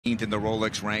In the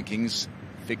Rolex rankings,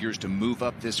 figures to move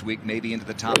up this week, maybe into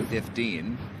the top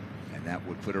 15, and that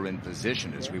would put her in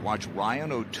position as we watch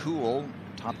Ryan O'Toole,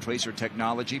 top tracer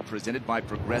technology presented by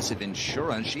Progressive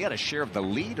Insurance. She had a share of the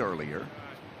lead earlier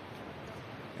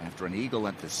after an eagle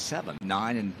at the 7,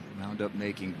 9, and wound up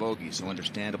making bogey, so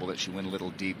understandable that she went a little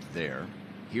deep there.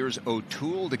 Here's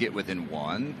O'Toole to get within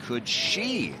 1. Could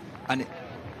she?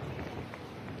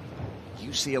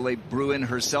 UCLA Bruin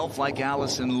herself, like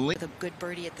Allison Lee. The good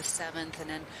birdie at the 7th, and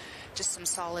then just some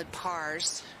solid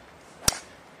pars.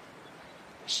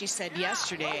 She said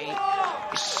yesterday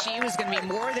she was going to be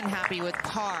more than happy with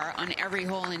par on every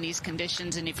hole in these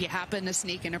conditions, and if you happen to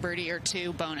sneak in a birdie or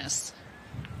two, bonus.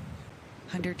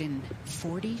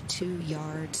 142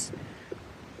 yards.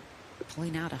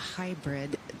 Pulling out a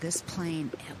hybrid, this plane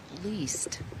at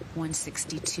least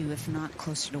 162, if not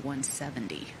closer to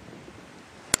 170.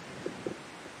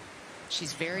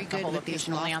 She's very good with these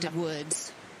lofted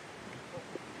woods.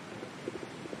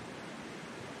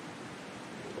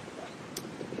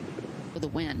 The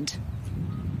wind.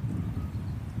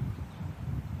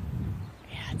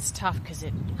 Yeah, it's tough because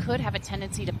it could have a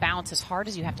tendency to bounce as hard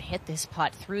as you have to hit this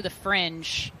putt through the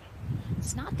fringe.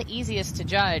 It's not the easiest to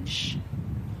judge.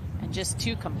 And just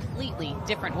two completely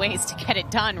different ways to get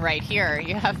it done right here.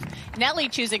 You have Nelly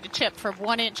choosing to chip from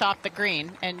 1 inch off the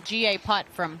green and GA putt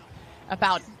from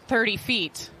about 30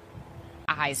 feet.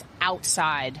 Eyes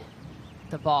outside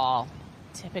the ball.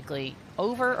 Typically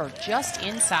over or just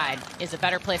inside is a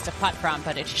better place to putt from,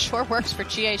 but it sure works for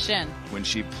Jie Shin. When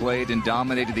she played and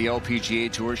dominated the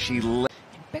LPGA Tour, she can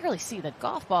barely see the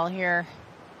golf ball here.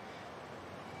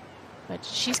 But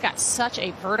she's got such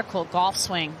a vertical golf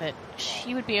swing that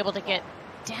she would be able to get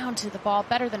down to the ball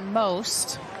better than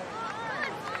most.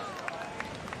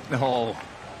 Oh,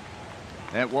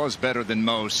 that was better than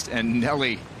most. And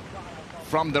Nelly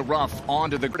from the rough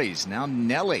onto the greens. Now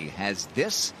Nelly has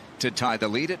this to tie the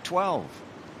lead at 12.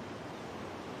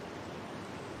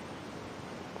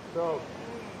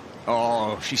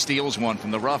 Oh, she steals one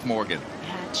from the rough, Morgan.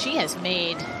 Yeah, she has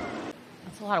made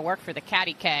a lot of work for the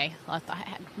caddy K.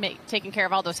 Taking care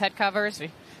of all those head covers. We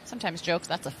sometimes joke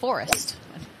that's a forest.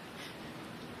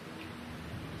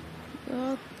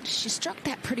 Well, she struck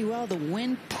that pretty well. The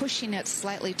wind pushing it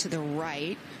slightly to the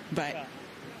right, but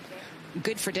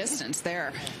good for distance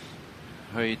there.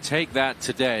 Well, you take that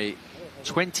today,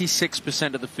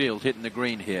 26% of the field hitting the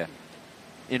green here.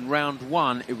 In round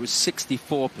 1, it was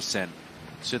 64%.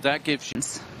 So that gives you...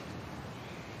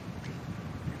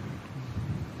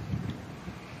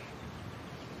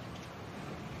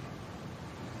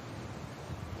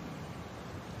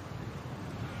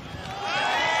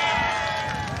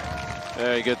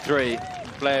 Very good 3.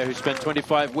 Player who spent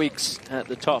 25 weeks at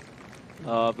the top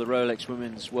of the Rolex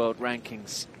Women's World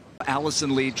Rankings.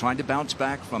 Allison Lee trying to bounce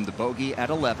back from the bogey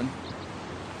at 11.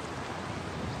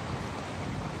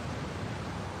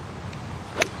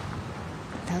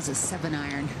 That was a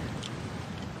 7-iron.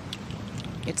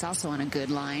 It's also on a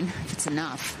good line, if it's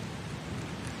enough.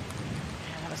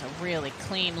 Yeah, that was a really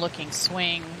clean looking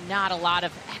swing. Not a lot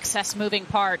of excess moving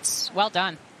parts. Well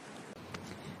done.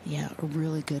 Yeah, a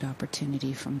really good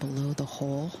opportunity from below the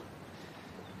hole.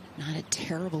 Not a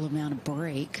terrible amount of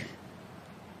break.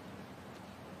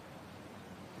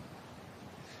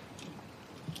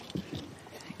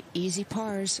 Easy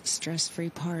pars, stress-free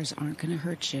pars aren't going to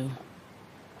hurt you.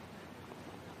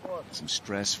 Some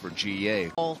stress for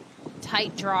GA.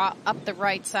 Tight draw up the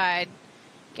right side.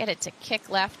 Get it to kick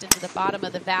left into the bottom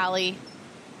of the valley.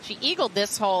 She eagled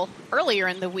this hole earlier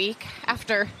in the week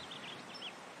after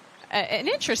an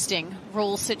interesting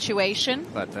rule situation.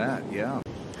 About that, yeah.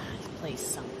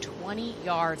 Placed some 20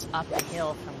 yards up the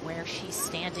hill from where she's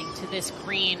standing to this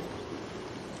green.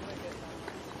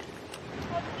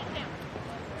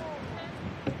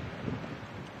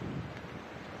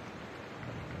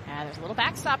 There's a little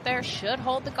backstop there. Should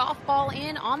hold the golf ball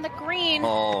in on the green.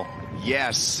 Oh,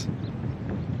 yes.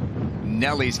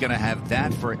 Nelly's going to have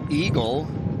that for eagle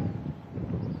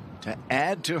to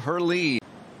add to her lead.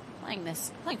 Playing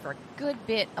for a good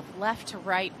bit of left to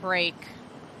right break.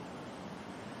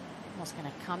 Almost going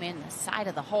to come in the side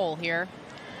of the hole here.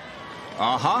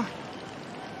 Uh-huh.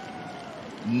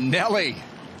 Nelly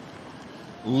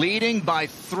leading by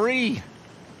 3.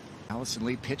 Allison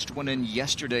Lee pitched one in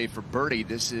yesterday for birdie.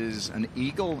 This is an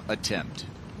eagle attempt.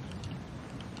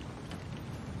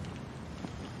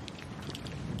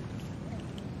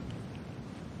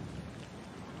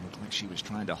 Looked like she was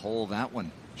trying to hole that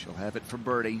one. She'll have it for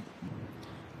birdie.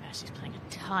 Yeah, she's playing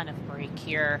a ton of break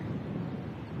here.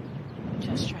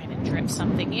 Just trying to drip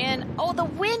something in. Oh, the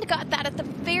wind got that at the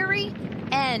very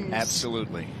end.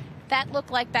 Absolutely. That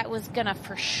looked like that was gonna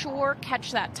for sure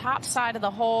catch that top side of the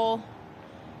hole.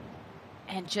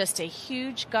 And just a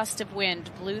huge gust of wind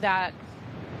blew that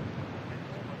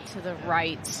to the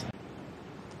right.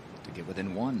 To get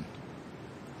within one.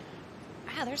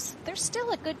 Wow, there's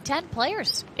still a good 10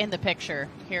 players in the picture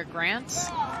here, Grant.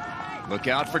 Look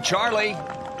out for Charlie.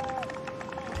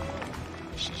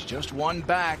 She's just one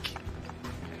back.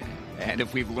 And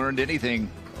if we've learned anything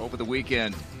over the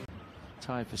weekend.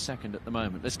 Tied for second at the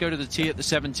moment. Let's go to the tee at the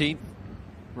 17th.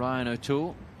 Ryan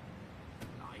O'Toole.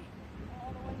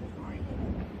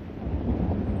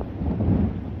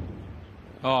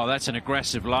 Oh, that's an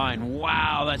aggressive line.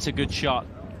 Wow, that's a good shot.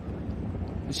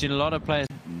 We've seen a lot of players.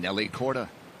 Nelly Korda.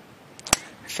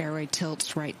 Fairway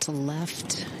tilts right to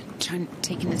left,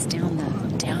 taking this down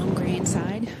the down green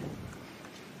side.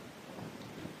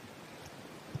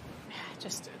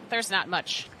 Just, there's not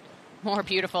much more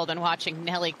beautiful than watching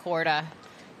Nelly Korda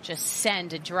just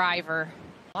send a driver.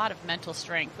 A lot of mental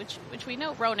strength, which we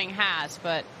know Roning has,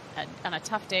 but on a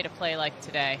tough day to play like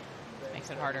today,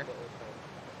 makes it harder.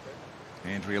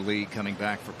 Andrea Lee coming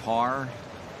back for par.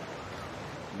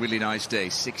 Really nice day,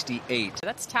 68.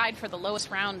 That's tied for the lowest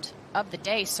round of the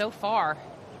day so far.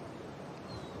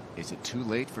 Is it too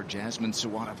late for Jasmine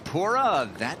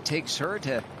Suwanapura? That takes her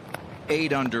to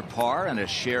 8 under par and a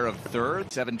share of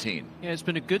third. 17. Yeah, it's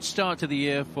been a good start to the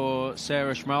year for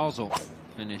Sarah Schmalzel.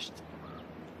 Finished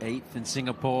 8th in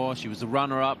Singapore. She was the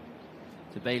runner-up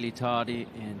to Bailey Tardy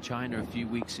in China a few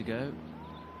weeks ago.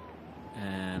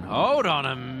 And hold on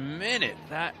a minute,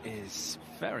 that is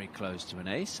very close to an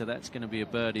ace, so that's going to be a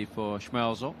birdie for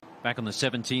Schmelzel. Back on the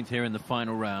 17th here in the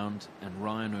final round, and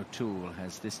Ryan O'Toole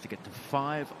has this to get to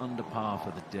 5 under par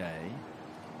for the day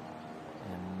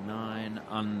and 9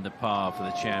 under par for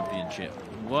the championship.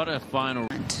 What a final.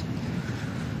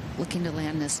 Looking to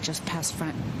land this just past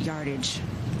front yardage.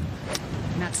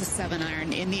 And that's a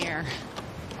 7-iron in the air.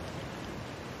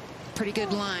 Pretty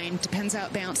good line, depends how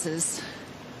it bounces.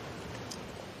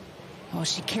 Oh,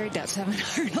 she carried that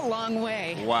 7-iron a long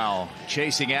way. Wow,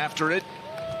 chasing after it,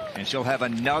 and she'll have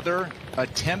another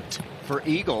attempt for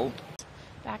eagle.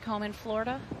 Back home in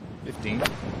Florida. 15.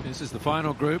 This is the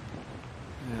final group,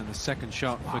 and the second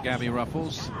shot for Gabby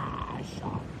Ruffles.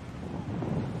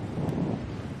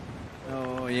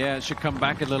 Oh yeah, it should come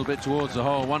back a little bit towards the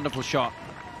hole. Wonderful shot.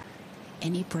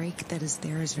 Any break that is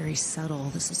there is very subtle.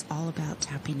 This is all about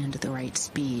tapping into the right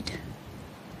speed.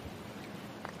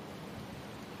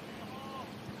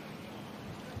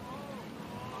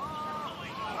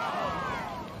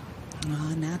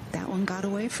 And that one got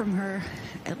away from her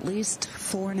at least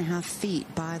 4.5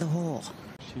 feet by the hole.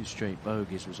 2 straight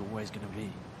bogeys was always going to be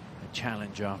a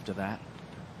challenge after that.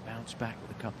 Bounce back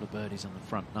with a couple of birdies on the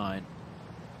front 9. And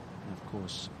of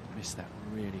course, missed that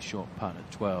really short putt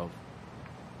at 12.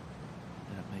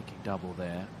 Making double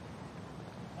there.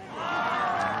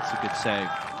 That's a good save.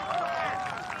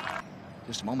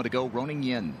 Just a moment ago, Roning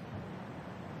Yin.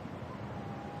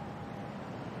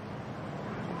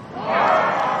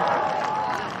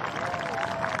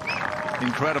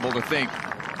 Incredible to think.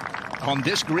 On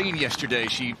this green yesterday,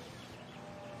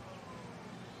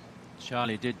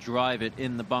 Charlie did drive it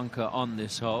in the bunker on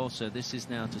this hole, so this is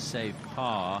now to save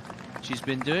par. She's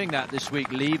been doing that this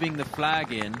week, leaving the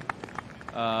flag in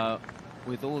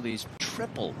with all these.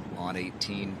 Triple on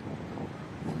 18.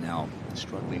 And now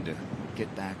struggling to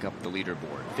get back up the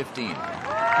leaderboard. 15.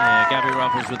 Yeah, Gabby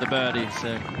Ruffles with the birdie,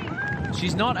 so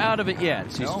she's not out of it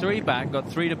yet. She's 3 back, got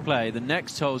 3 to play. The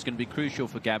next hole is going to be crucial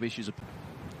for Gabby. She's a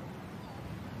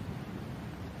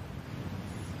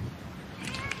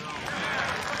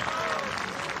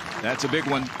That's a big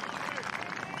one.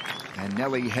 And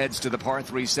Nelly heads to the par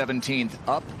 3 17th,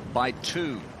 up by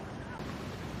 2.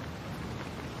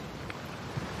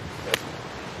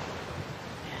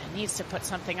 Needs to put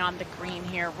something on the green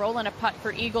here. Rolling a putt for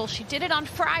eagle. She did it on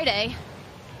Friday.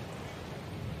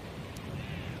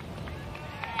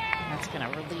 That's going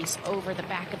to release over the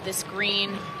back of this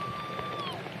green.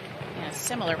 In a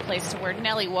similar place to where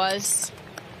Nelly was.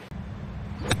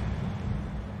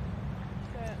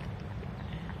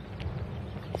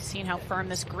 You've seen how firm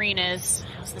this green is.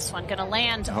 How's this one going to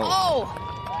land? Oh!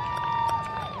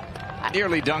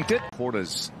 Nearly dunked it.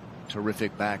 Porta's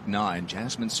terrific back 9.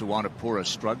 Jasmine Suwanapura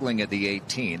struggling at the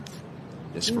 18th.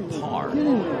 This for par.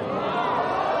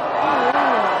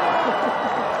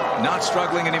 Not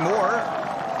struggling anymore.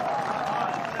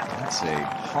 That's a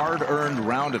hard-earned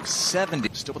round of 70.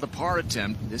 Still with a par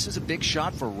attempt. This is a big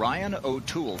shot for Ryan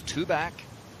O'Toole. 2 back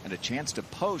and a chance to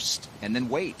post and then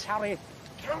wait. Yeah,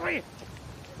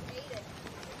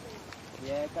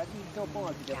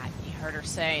 you heard her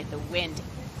say the wind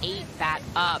ate that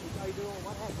up.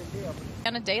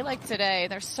 On a day like today,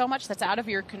 there's so much that's out of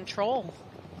your control.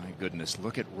 My goodness,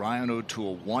 look at Ryan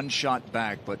O'Toole. One shot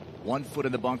back, but 1 foot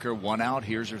in the bunker, one out.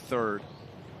 Here's her third.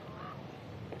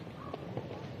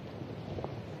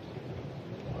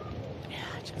 Yeah,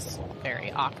 just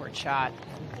very awkward shot.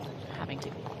 Having to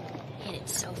hit it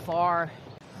so far.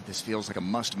 This feels like a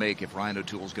must make if Ryan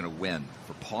O'Toole's going to win.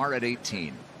 For par at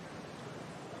 18.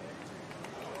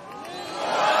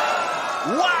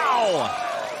 Wow!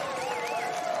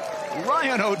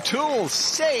 Ryan O'Toole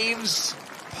saves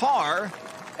par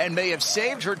and may have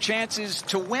saved her chances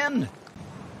to win.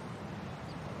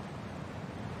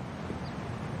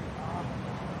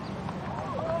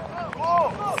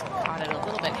 Caught it a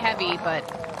little bit heavy, but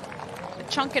the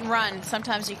chunk and run,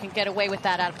 sometimes you can get away with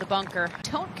that out of the bunker.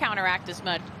 Don't counteract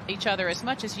each other as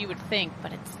much as you would think,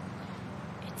 but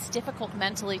it's difficult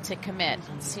mentally to commit.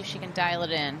 Let's see if she can dial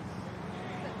it in.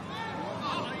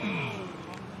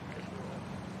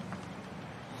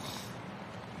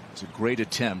 It's a great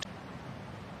attempt.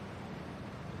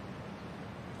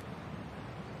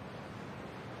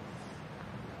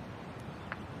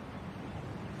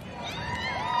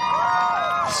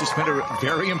 This has been a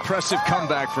very impressive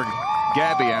comeback for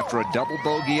Gabby after a double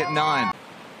bogey at 9.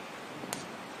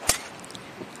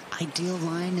 Ideal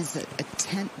line is a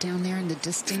tent down there in the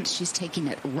distance. She's taking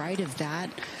it right of that,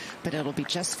 but it'll be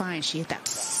just fine. She hit that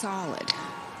solid.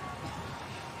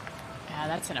 Yeah,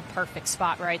 that's in a perfect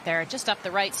spot right there, just up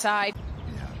the right side.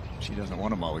 Yeah, she doesn't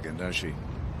want a mulligan, does she?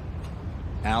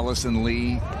 Allison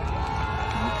Lee.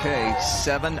 Okay,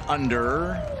 7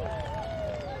 under.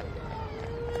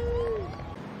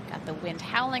 Got the wind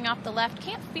howling off the left.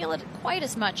 Can't feel it quite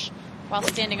as much while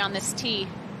standing on this tee,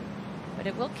 but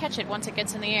it will catch it once it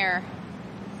gets in the air.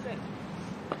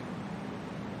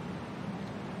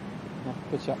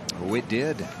 Good shot. Oh, it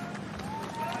did.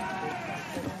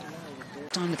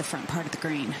 Onto the front part of the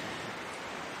green.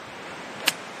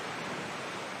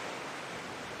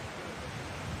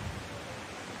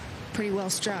 Pretty well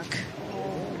struck.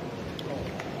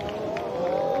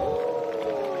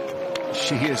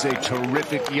 She is a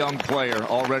terrific young player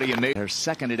already and made her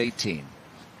second at 18.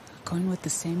 Going with the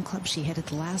same club she hit at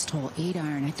the last hole,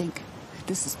 8-iron. I think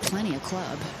this is plenty of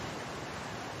club.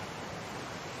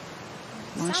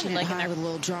 Launching it high with a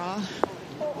little draw.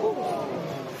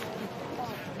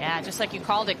 Yeah, just like you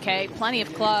called it, Kay. Plenty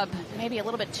of club, maybe a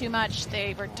little bit too much.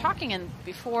 They were talking in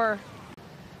before.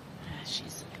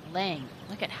 She's laying.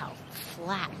 Look at how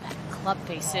flat that club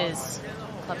face is.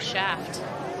 Club shaft.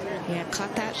 Yeah,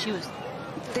 caught that. She was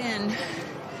thin.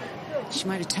 She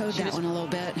might have towed that one a little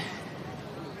bit.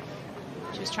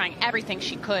 She was trying everything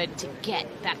she could to get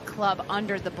that club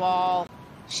under the ball.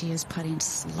 She is putting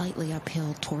slightly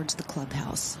uphill towards the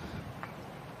clubhouse.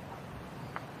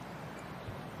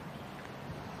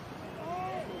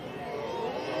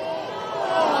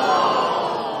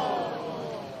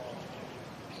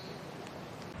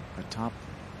 Atop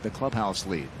the clubhouse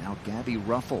lead. Now Gabby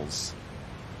Ruffles.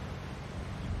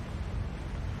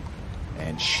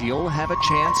 And she'll have a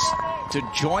chance to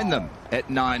join them at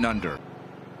 9 under.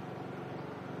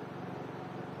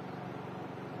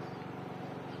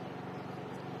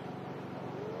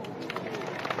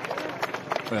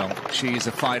 Well, she's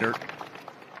a fighter.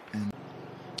 And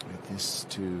with this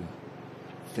to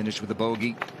finish with a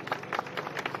bogey.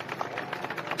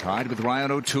 Tied with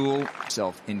Ryan O'Toole.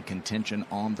 Self in contention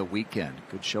on the weekend.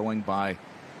 Good showing by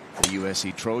the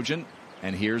USC Trojan.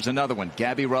 And here's another one.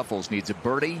 Gabby Ruffles needs a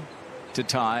birdie to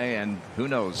tie, and who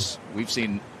knows? We've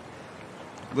seen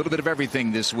a little bit of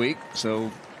everything this week,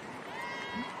 so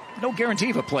no guarantee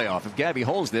of a playoff. If Gabby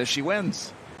holds this, she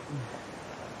wins.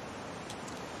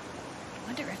 I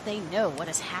wonder if they know what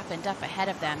has happened up ahead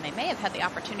of them. They may have had the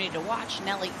opportunity to watch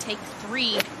Nelly take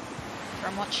 3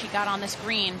 from what she got on this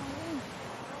green.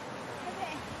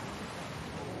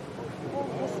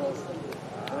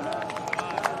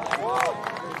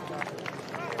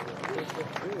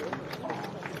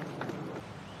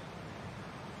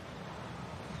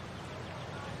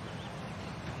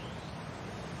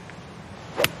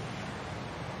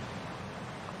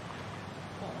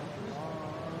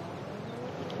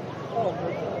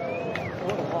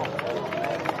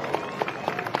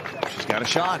 She's got a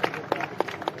shot.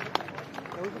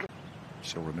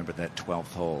 She'll remember that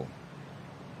 12th hole.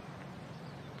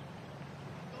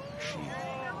 She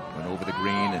went over the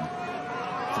green and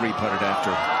 3-putted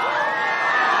after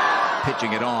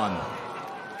pitching it on.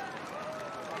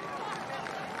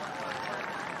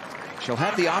 She'll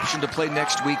have the option to play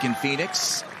next week in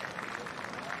Phoenix.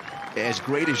 As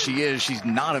great as she is, she's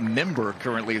not a member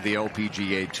currently of the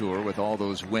LPGA Tour with all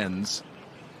those wins.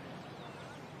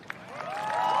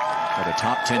 But a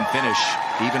top 10 finish,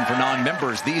 even for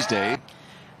non-members these days.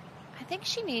 I think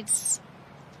she needs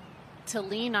to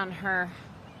lean on her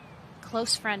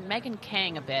close friend Megan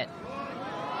Kang a bit.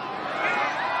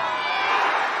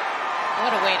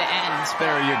 What a way to end.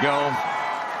 There you go.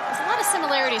 There's a lot of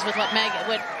similarities with what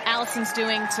Allison's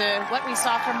doing to what we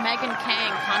saw from Megan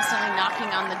Kang, constantly knocking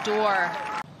on the door.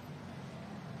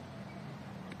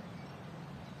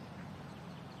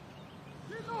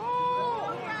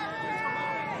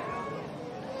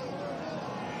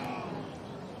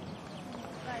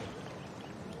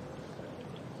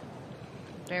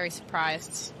 Very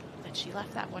surprised that she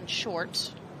left that one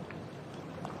short.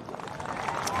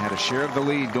 Had a share of the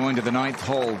lead going to the 9th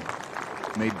hole.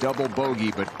 Made double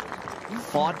bogey, but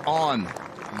fought on.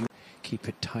 Keep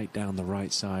it tight down the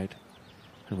right side.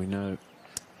 And we know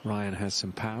Ryan has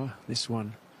some power. This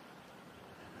one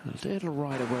a little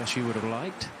right of where she would have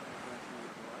liked.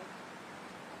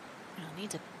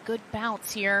 Needs a good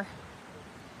bounce here.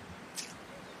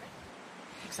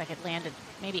 Looks like it landed,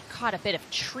 maybe caught a bit of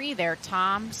tree there,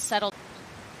 Tom. Settled.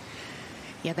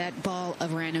 Yeah, that ball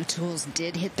of Ryan O'Toole's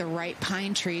did hit the right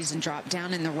pine trees and drop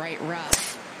down in the right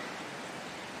rough.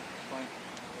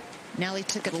 Nelly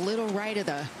took it a little right of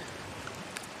the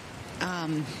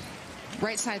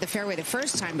right side of the fairway the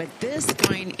first time, but this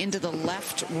going into the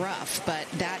left rough. But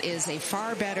that is a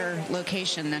far better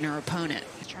location than her opponent.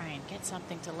 Try and get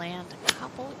something to land a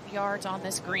couple yards on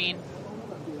this green.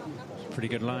 Pretty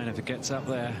good line if it gets up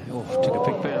there. Oh, took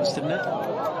a big bounce, didn't it?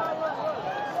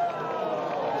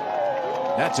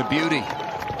 That's a beauty.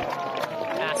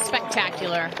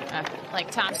 Spectacular, like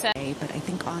Tom said. But I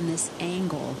think on this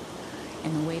angle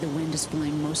and the way the wind is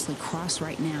blowing mostly cross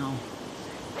right now,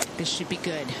 this should be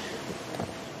good.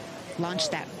 Launch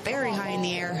that very high in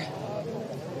the air.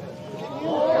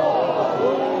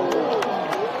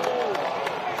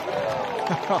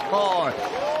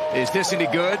 Is this any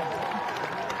good?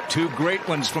 Two great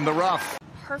ones from the rough.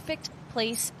 Perfect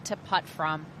place to putt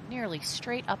from, nearly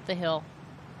straight up the hill.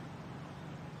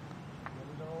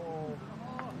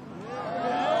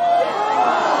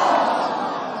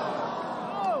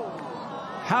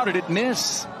 How did it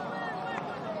miss?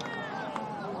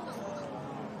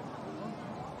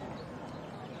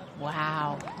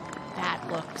 Wow, that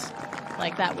looked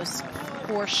like that was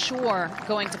for sure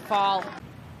going to fall.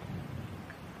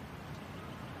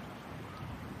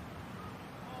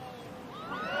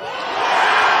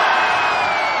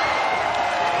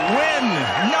 Win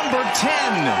number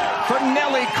 10 for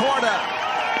Nelly Korda.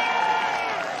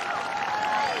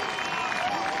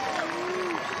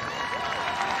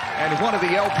 And one of the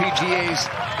LPGA's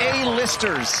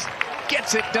A-listers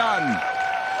gets it done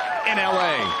in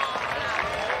LA.